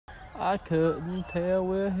I couldn't tell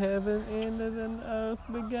where heaven ended and earth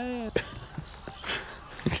began.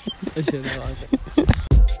 I shouldn't like it.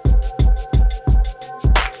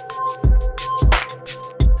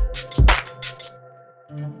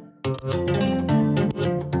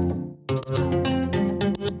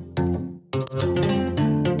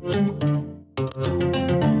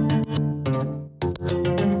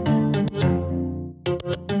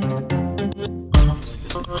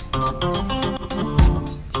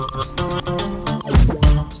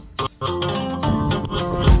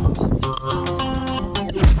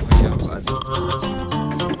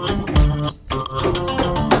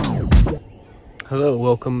 Hello,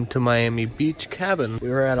 welcome to Miami Beach Cabin. We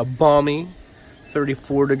were at a balmy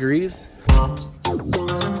 34 degrees.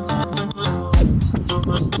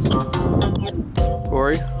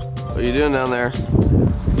 Corey, what are you doing down there?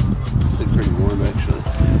 It's pretty warm actually.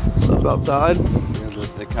 Up outside? Yeah,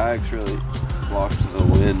 the kayak's really blocked to the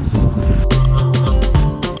wind.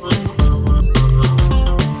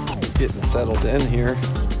 It's getting settled in here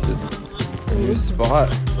to a new spot.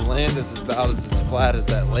 The land is about as flat as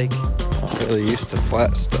that lake. I'm really used to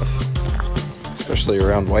flat stuff, especially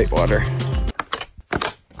around whitewater.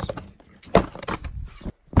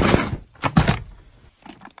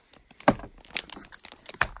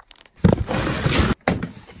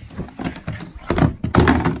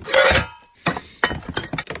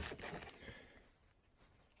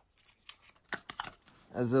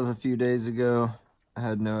 As of a few days ago, I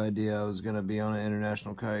had no idea I was going to be on an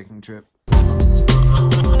international kayaking trip.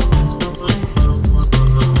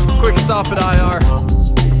 Quick stop at IR.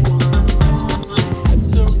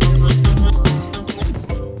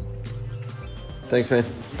 Thanks, man.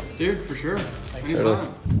 Dude, for sure.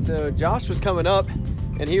 So Josh was coming up,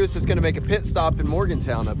 and he was just going to make a pit stop in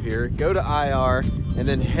Morgantown up here, go to IR, and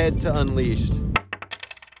then head to Unleashed.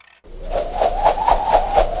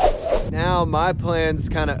 Now my plans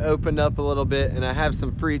kind of opened up a little bit, and I have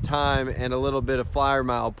some free time and a little bit of flyer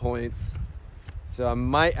mile points. So I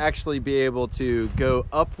might actually be able to go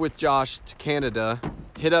up with Josh to Canada,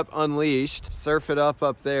 hit up Unleashed, surf it up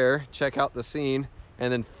there, check out the scene,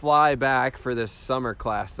 and then fly back for this summer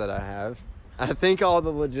class that I have. I think all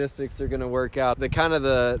the logistics are gonna work out. The kind of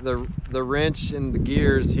the wrench in the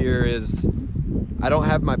gears here is I don't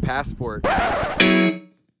have my passport.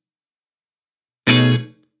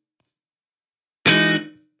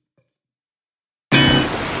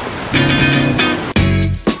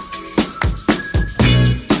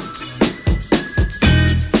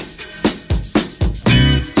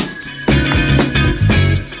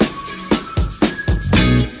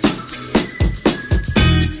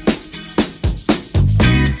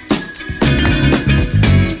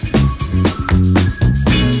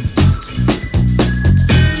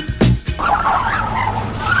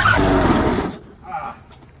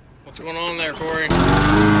 What's going on there, Corey? Making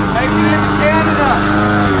it to Canada!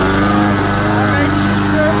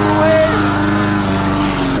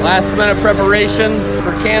 Last minute preparations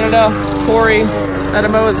for Canada. Corey had to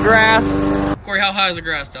mow his grass. Corey, how high is the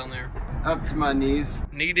grass down there? Up to my knees.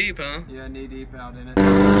 Knee deep, huh? Yeah, knee deep out in it.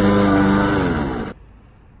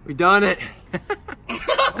 We done it.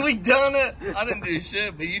 We done it. I didn't do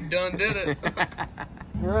shit, but you done did it.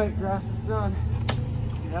 All right, grass is done.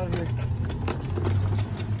 Get out of here.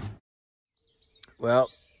 Well,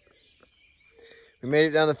 we made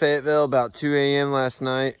it down to Fayetteville about 2 a.m. last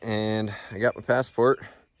night, and I got my passport.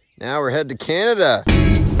 Now we're headed to Canada.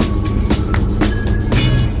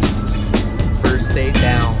 First day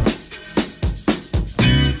down.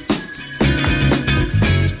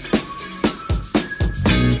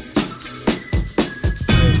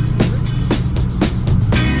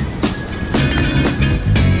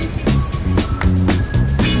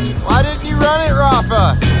 Why didn't you run it,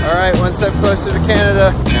 Rafa? All right, one step closer to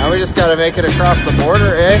Canada. Now we just gotta make it across the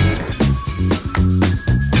border, eh?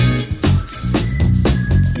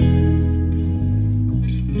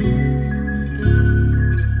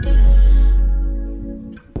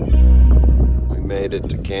 We made it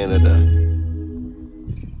to Canada.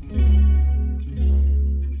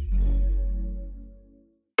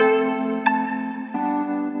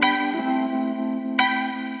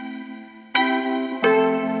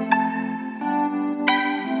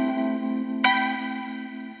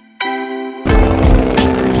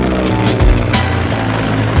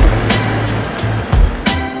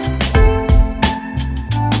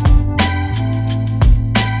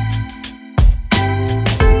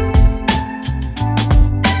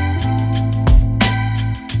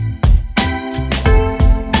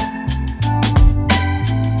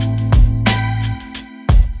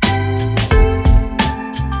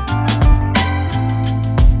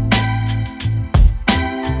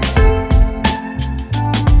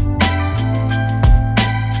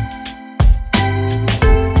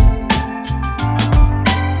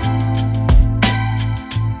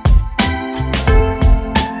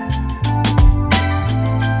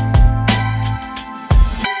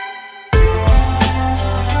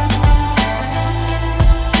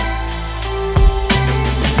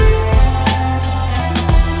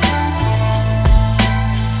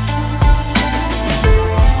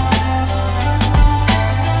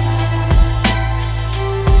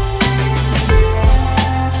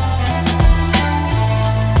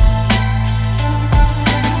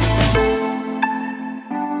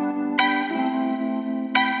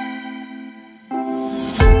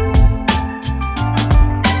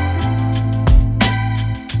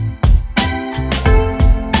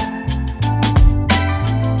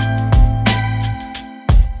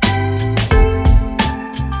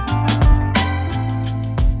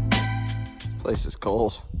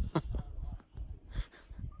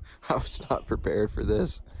 I was not prepared for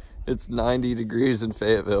this. It's 90 degrees in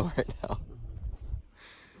Fayetteville right now.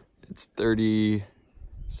 It's 30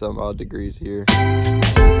 some odd degrees here.